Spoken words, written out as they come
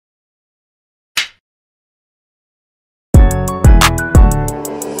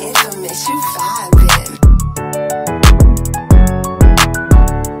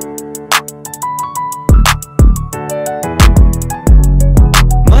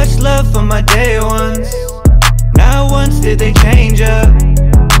my day ones. Not once did they change up.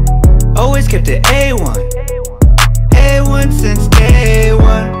 Always kept it A1. A1 since day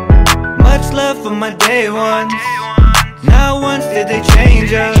one. Much love for my day ones. Not once did they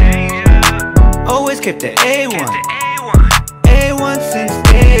change up. Always kept it A1. A1 since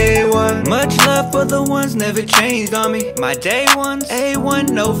day one. Much love for the ones never changed on me. My day ones, A1,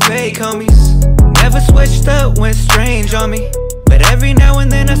 no fake homies. Never switched up, went strange on me. But every now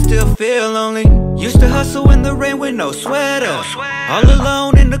and then I still feel lonely. Used to hustle in the rain with no sweater. All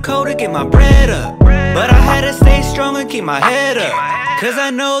alone in the cold to get my bread up. But I had to stay strong and keep my head up, cause I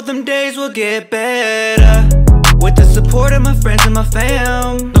know them days will get better. With the support of my friends and my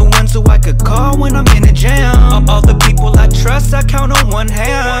fam, the ones who I could call when I'm in a jam. All the people I trust, I count on one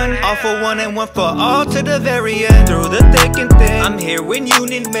hand. All for one and one for all to the very end. Through the thick and thin, I'm here when you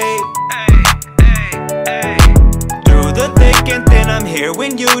need me. Through the thick and thin, I'm here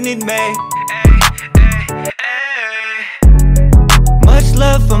when you need me. Much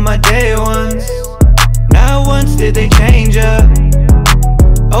love for my day ones. Not once did they change up.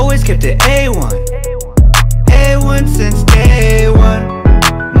 Always kept it A1. A1 since day one.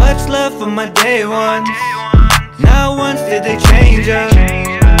 Much love for my day ones. Not once did they change up.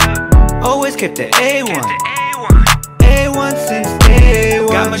 Always kept it A1. A1 since day one.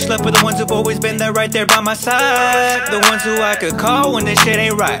 Got much love for the ones who've always been there, right there by my side. The ones who I could call when this shit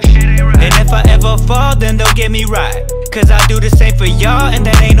ain't right. And if I ever fall, then they'll get me right. Cause I do the same for y'all, and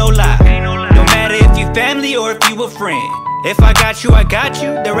that ain't no lie. No matter if you family or if you a friend. If I got you, I got you,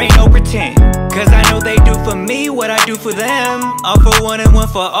 there ain't no pretend. Cause I know they do for me what I do for them. All for one and one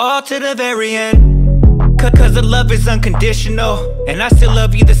for all to the very end. Cause the love is unconditional, and I still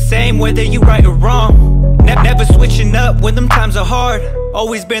love you the same whether you right or wrong. Never switching up when them times are hard.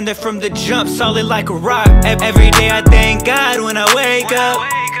 Always been there from the jump, solid like a rock. Every day I thank God when I wake up.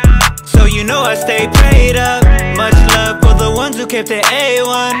 So you know I stay prayed up. Much love for the ones who kept it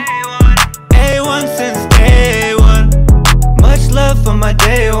A1. A1 since day one. Much love for my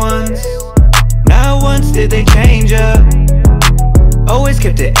day ones. Not once did they change up. Always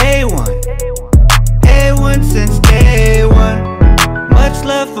kept it A1. A1 since day one. Much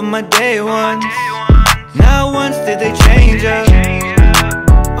love for my day ones. Not once did they change up.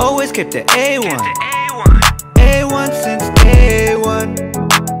 Always kept it A1. A1 since day one.